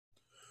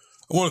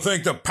I want to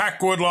thank the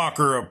Packwood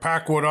Locker of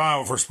Packwood,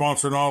 Iowa for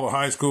sponsoring all the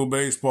high school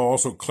baseball.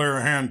 Also,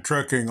 Clarahan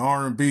Trucking,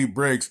 R&B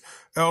Brakes,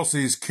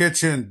 Elsie's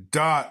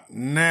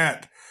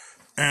Kitchen.net,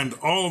 and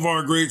all of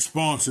our great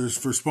sponsors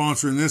for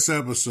sponsoring this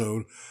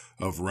episode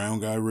of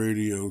Round Guy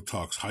Radio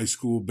Talks High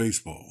School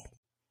Baseball.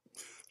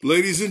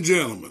 Ladies and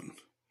gentlemen,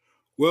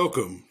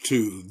 welcome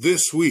to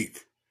This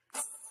Week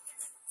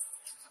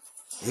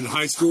in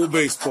High School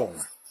Baseball.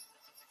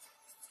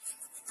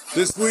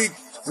 This week,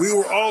 we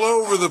were all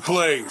over the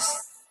place.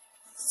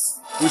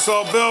 We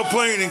saw Belle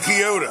Plaine and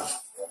Keota.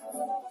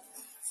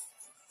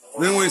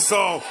 Then we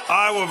saw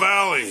Iowa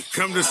Valley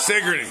come to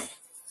Sigourney.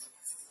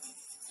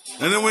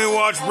 And then we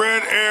watched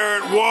Brett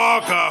Ehret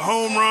walk a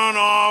home run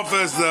off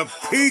as the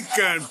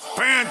Pekin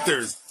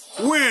Panthers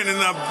win in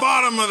the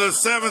bottom of the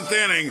seventh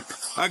inning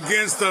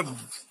against the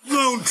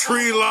Lone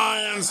Tree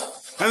Lions.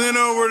 And then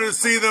over to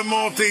see the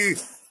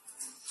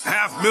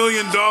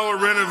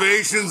 $500,000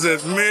 renovations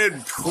at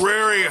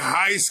Mid-Prairie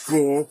High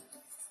School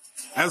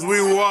as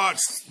we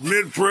watched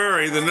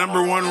Mid-Prairie, the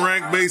number one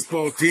ranked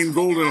baseball team,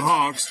 Golden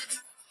Hawks,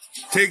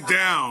 take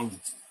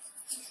down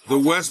the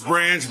West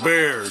Branch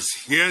Bears.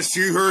 Yes,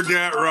 you heard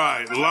that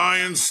right.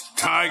 Lions,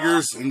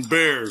 Tigers, and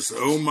Bears.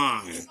 Oh,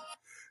 my.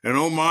 And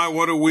oh, my,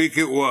 what a week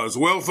it was.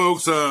 Well,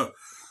 folks,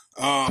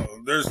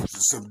 there's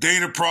some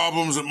data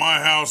problems at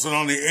my house and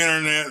on the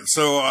internet,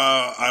 so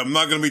I'm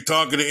not going to be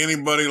talking to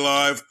anybody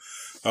live.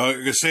 I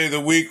can say the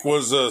week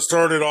was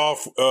started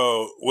off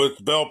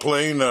with Belle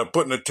Plaine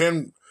putting a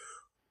 10-run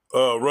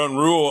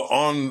rule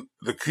on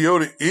the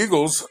Keota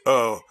Eagles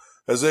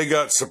as they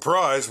got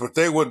surprised, but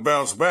they would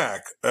bounce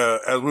back,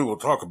 as we will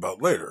talk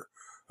about later.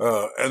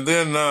 And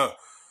then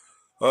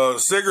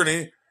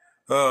Sigourney,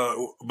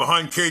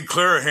 behind Cade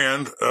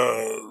Clarahan,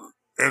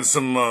 and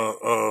some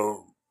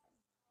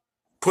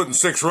putting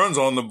 6 runs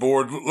on the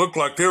board, looked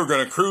like they were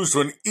going to cruise to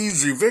an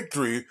easy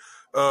victory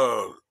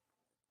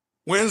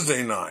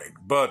Wednesday night.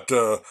 But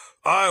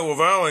Iowa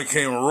Valley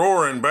came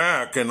roaring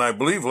back and I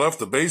believe left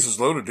the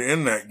bases loaded to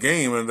end that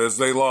game, and as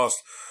they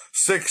lost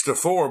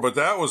 6-4. But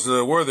that was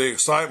where the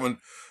excitement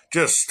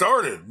just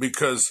started,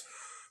 because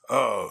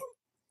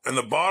in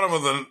the bottom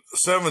of the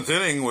 7th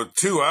inning with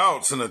 2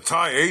 outs and a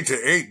tie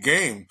 8-8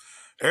 game,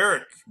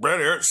 Brett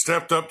Ehret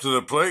stepped up to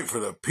the plate for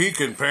the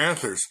Pekin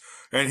Panthers,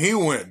 and he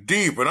went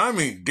deep, and I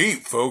mean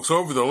deep, folks,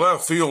 over the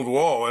left field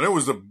wall. And it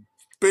was the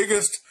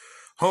biggest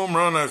home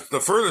run, the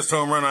furthest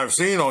home run I've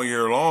seen all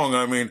year long.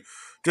 I mean,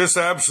 just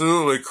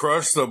absolutely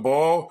crushed the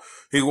ball.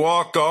 He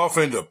walked off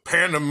into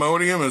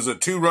pandemonium as a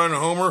 2-run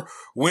homer,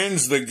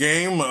 wins the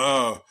game,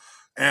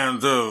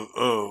 and a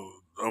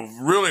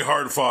really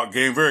hard-fought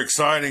game, very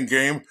exciting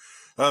game.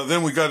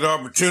 Then we got the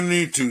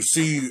opportunity to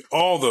see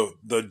all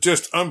the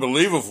just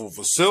unbelievable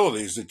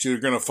facilities that you're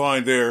going to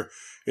find there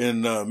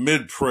in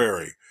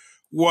Mid-Prairie.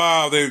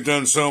 Wow, they've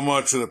done so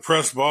much of the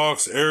press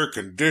box, air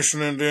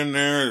conditioning in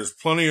there. There's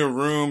plenty of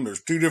room.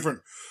 There's 2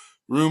 different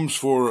rooms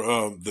for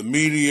the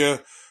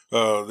media.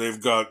 They've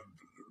got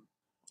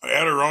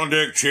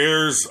Adirondack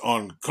chairs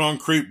on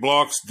concrete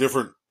blocks,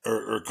 different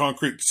or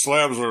concrete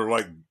slabs that are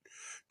like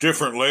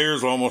different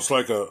layers, almost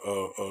like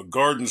a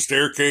garden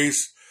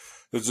staircase.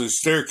 There's a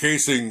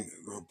staircasing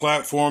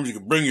platforms. You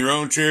can bring your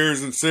own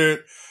chairs and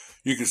sit.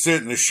 You can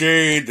sit in the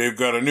shade. They've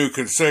got a new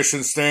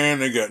concession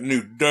stand. They got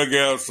new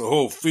dugouts. The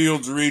whole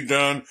field's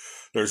redone.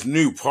 There's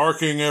new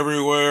parking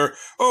everywhere.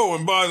 Oh,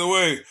 and by the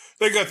way,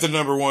 they got the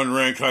number one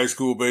ranked high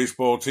school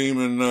baseball team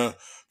in the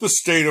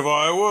state of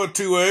Iowa,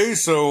 2A.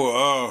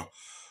 So,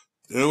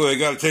 they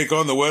got to take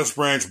on the West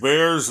Branch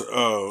Bears.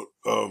 The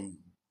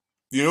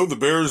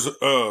Bears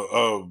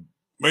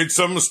made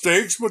some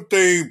mistakes, but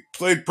they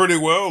played pretty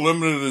well,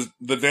 limited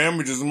the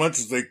damage as much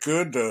as they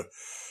could.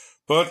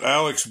 But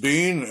Alex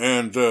Bean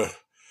and, did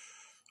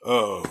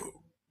a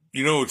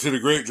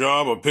great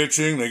job of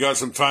pitching. They got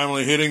some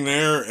timely hitting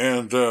there,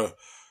 and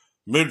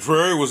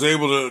Mid-Prairie was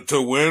able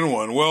to win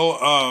one. Well,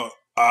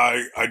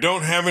 I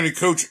don't have any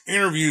coach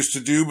interviews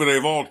to do, but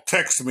they've all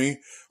texted me,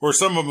 or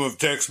some of them have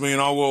texted me,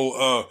 and I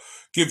will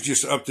give you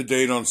up to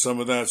date on some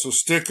of that. So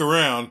stick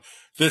around.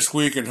 This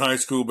week in high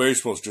school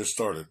baseball's just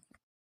started.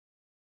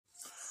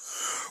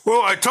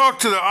 Well, I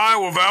talked to the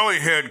Iowa Valley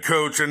head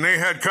coach, and they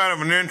had kind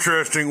of an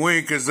interesting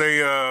week as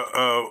they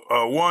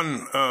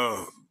won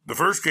the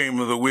first game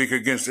of the week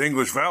against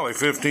English Valley,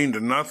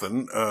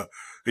 15-0.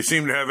 They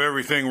seemed to have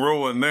everything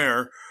rolling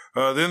there.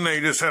 Then they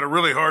just had a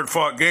really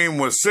hard-fought game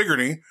with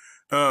Sigourney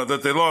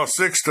that they lost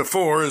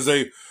 6-4 as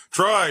they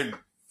tried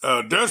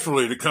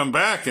desperately to come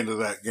back into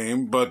that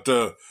game, but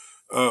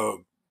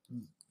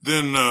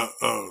then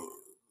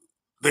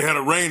they had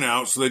a rain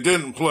out, so they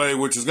didn't play,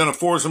 which is going to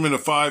force them into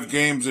 5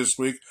 games this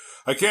week.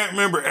 I can't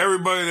remember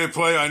everybody they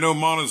play. I know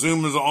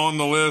Montezuma's on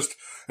the list,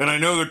 and I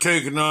know they're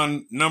taking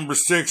on number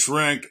 6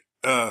 ranked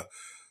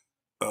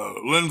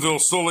Linville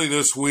Sully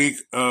this week,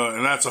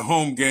 and that's a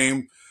home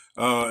game,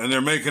 and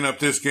they're making up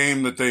this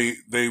game that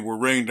they were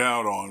rained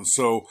out on.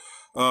 So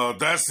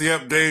that's the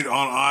update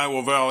on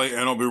Iowa Valley,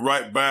 and I'll be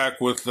right back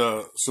with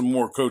some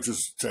more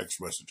coaches' text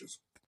messages.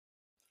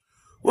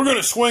 We're going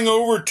to swing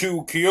over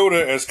to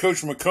Keota as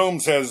Coach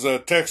McCombs has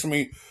texted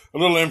me a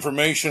little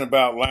information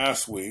about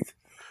last week.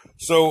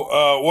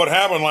 So what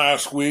happened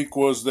last week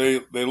was they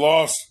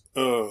lost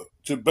to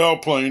Belle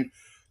Plaine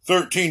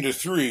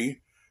 13-3.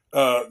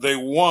 They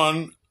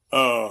won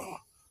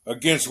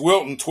against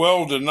Wilton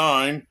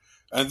 12-9,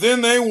 and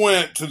then they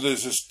went to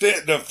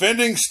the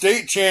defending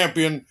state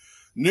champion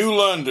New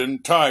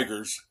London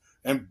Tigers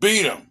and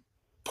beat them.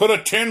 Put a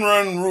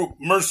 10-run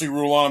mercy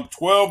rule on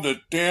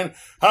 12-10.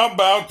 How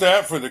about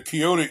that for the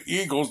Keota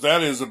Eagles?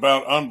 That is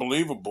about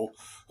unbelievable.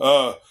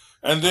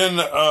 And then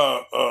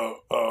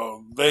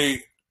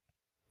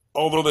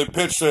although they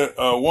pitched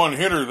a one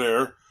hitter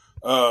there,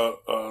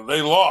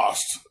 they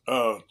lost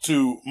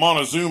to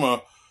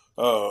Montezuma.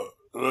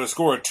 They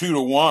scored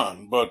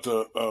 2-1, but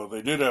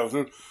they did have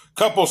a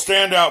couple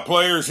standout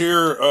players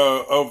here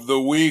of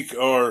the week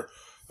are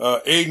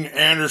Aiden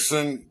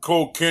Anderson,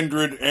 Cole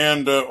Kindred,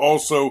 and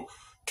also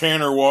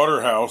Tanner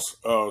Waterhouse,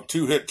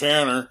 two-hit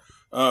Tanner.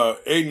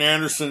 Aiden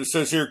Anderson, it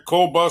says here,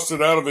 Cole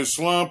busted out of his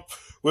slump,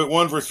 went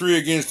 1 for 3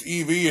 against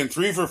EV and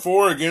 3 for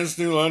 4 against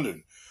New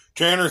London.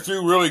 Tanner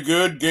threw really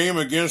good game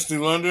against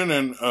New London,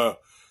 and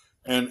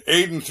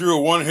Aiden threw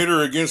a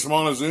one-hitter against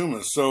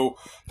Montezuma. So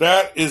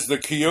that is the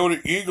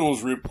Keota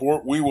Eagles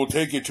report. We will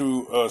take you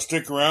to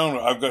stick around.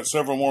 I've got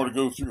several more to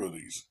go through of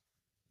these.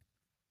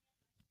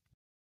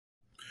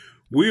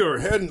 We are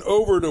heading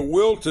over to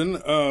Wilton.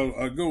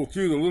 I'll go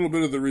through a little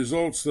bit of the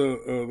results that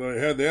I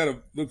had. They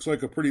had looks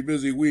like a pretty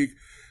busy week.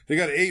 They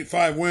got an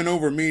 8-5 win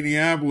over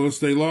Minneapolis.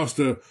 They lost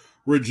to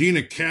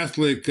Regina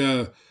Catholic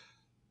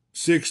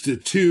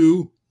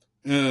 6-2.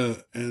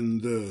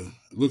 And it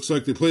looks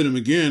like they played them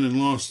again and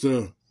lost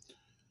 10-1.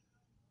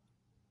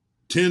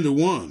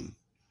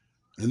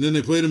 And then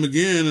they played them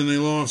again and they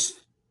lost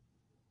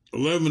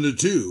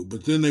 11-2.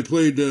 But then they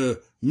played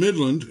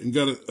Midland and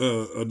got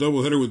a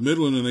doubleheader with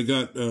Midland, and they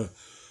got a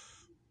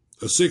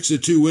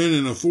 6-2 win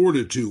and a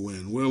 4-2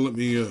 win. Well, let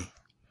me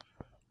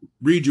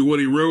read you what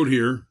he wrote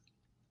here.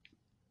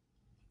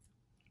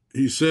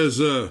 He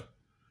says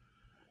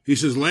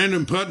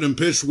Landon Putnam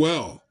pitched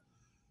well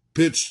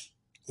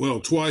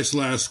twice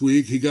last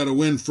week. He got a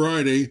win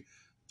Friday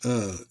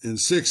in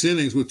 6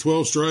 innings with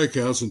 12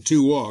 strikeouts and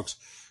 2 walks.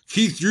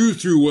 Keith Drew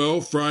threw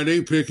well Friday,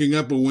 picking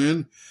up a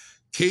win.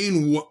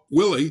 Kane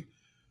Willie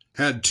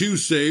had 2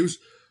 saves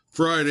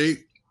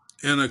Friday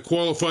and a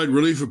qualified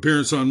relief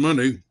appearance on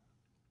Monday.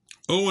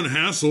 Owen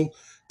Hassel,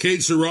 Kate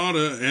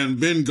Serrata, and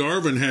Ben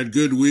Garvin had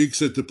good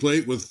weeks at the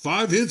plate with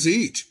 5 hits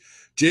each.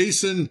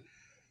 Jason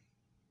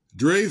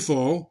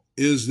Dreyfall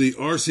is the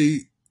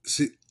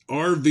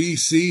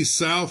RVC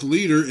South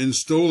leader in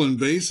stolen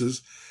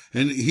bases,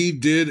 and he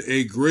did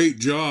a great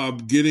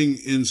job getting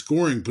in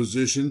scoring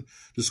position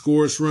to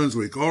score us runs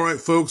week. All right,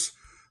 folks,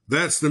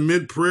 that's the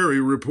Mid-Prairie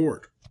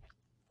report.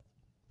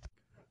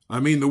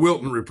 The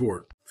Wilton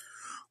report.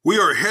 We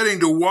are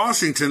heading to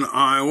Washington,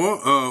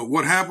 Iowa.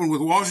 What happened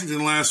with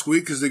Washington last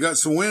week is they got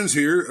some wins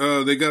here.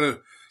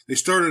 They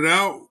started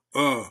out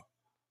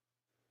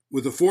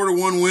with a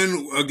 4-1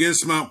 win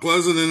against Mount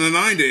Pleasant and a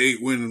 9-8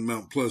 win in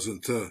Mount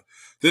Pleasant. Then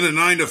a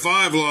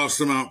 9-5 loss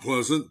to Mount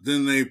Pleasant.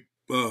 Then they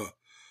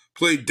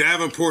played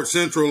Davenport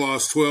Central,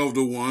 lost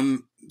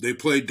 12-1. They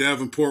played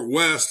Davenport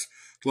West,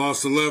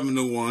 lost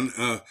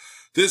 11-1.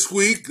 This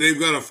week they've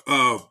got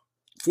a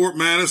Fort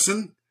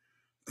Madison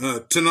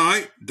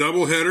tonight,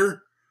 doubleheader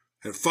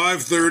at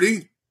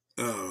 5:30.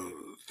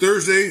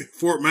 Thursday,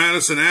 Fort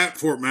Madison at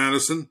Fort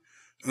Madison.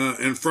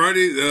 And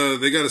Friday,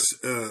 they got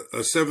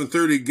a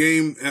 7:30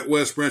 game at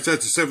West Branch.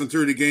 That's a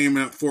 7:30 game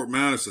at Fort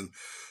Madison.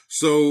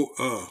 So,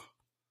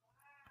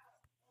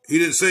 he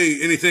didn't say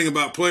anything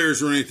about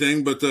players or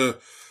anything, but they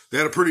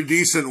had a pretty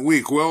decent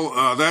week.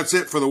 Well, that's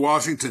it for the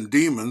Washington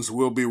Demons.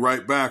 We'll be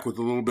right back with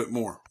a little bit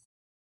more.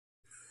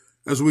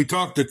 As we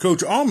talked to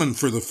Coach Allman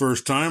for the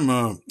first time,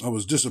 I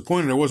was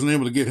disappointed I wasn't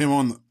able to get him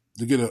on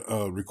to get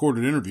a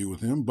recorded interview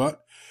with him,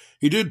 but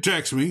he did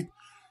text me.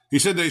 He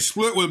said they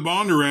split with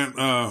Bondurant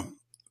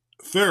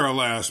Farah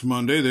last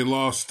Monday. They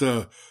lost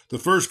the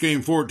first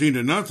game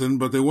 14-0,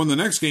 but they won the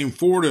next game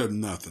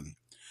 4-0.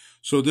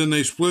 So then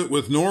they split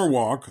with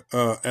Norwalk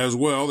as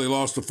well. They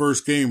lost the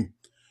first game.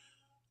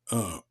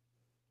 They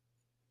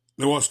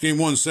lost game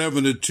 1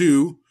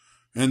 7-2,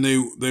 and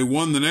they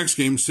won the next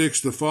game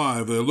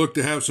 6-5. They look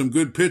to have some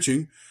good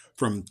pitching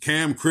from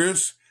Cam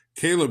Chris,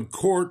 Caleb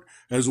Court,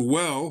 as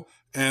well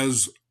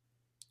as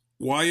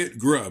Wyatt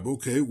Grubb.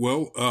 Okay,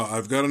 well,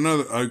 I've got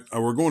another.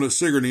 We're going to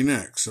Sigourney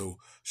next, so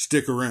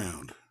stick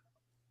around.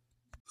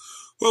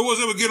 Well, I was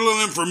able to get a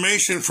little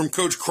information from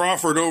Coach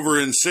Crawford over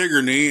in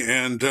Sigourney,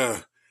 and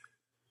it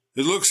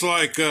looks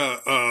like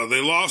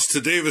they lost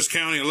to Davis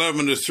County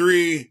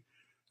 11-3.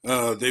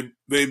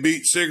 They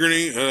beat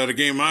Sigourney at a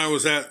game I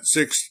was at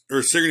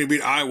Sigourney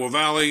beat Iowa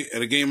Valley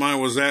at a game I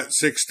was at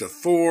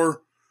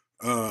 6-4.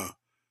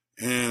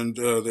 And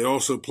they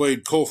also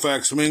played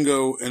Colfax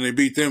Mingo, and they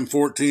beat them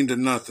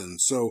 14-0.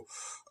 So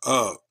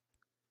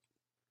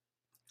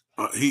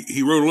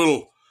he wrote a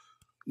little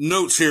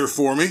notes here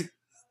for me.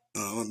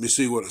 Let me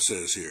see what it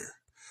says here.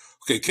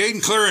 Okay,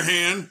 Caden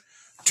Clarahan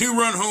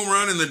 2-run home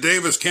run in the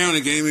Davis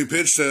County game. He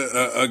pitched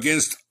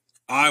against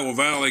Iowa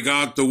Valley,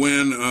 got the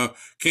win,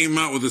 came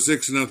out with a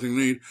 6-0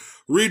 lead.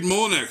 Reed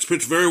Mullinax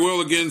pitched very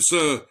well against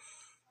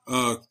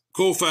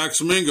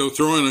Colfax Mingo,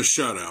 throwing a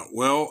shutout.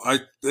 Well,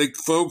 I think,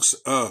 folks,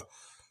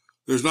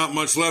 there's not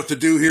much left to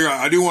do here.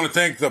 I do want to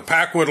thank the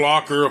Packwood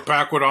Locker of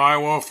Packwood,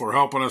 Iowa, for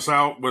helping us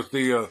out with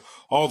the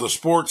all the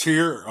sports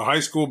here,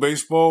 high school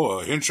baseball,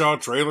 Henshaw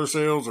Trailer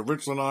Sales of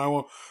Richland,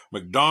 Iowa,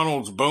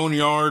 McDonald's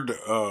Boneyard,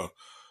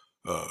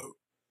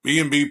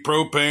 B&B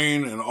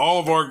Propane, and all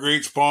of our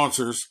great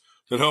sponsors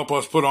that help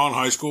us put on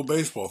high school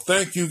baseball.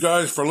 Thank you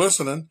guys for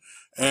listening,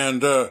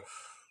 and we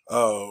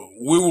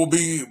will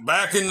be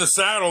back in the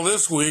saddle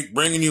this week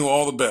bringing you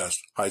all the best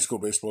high school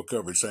baseball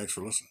coverage. Thanks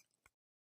for listening.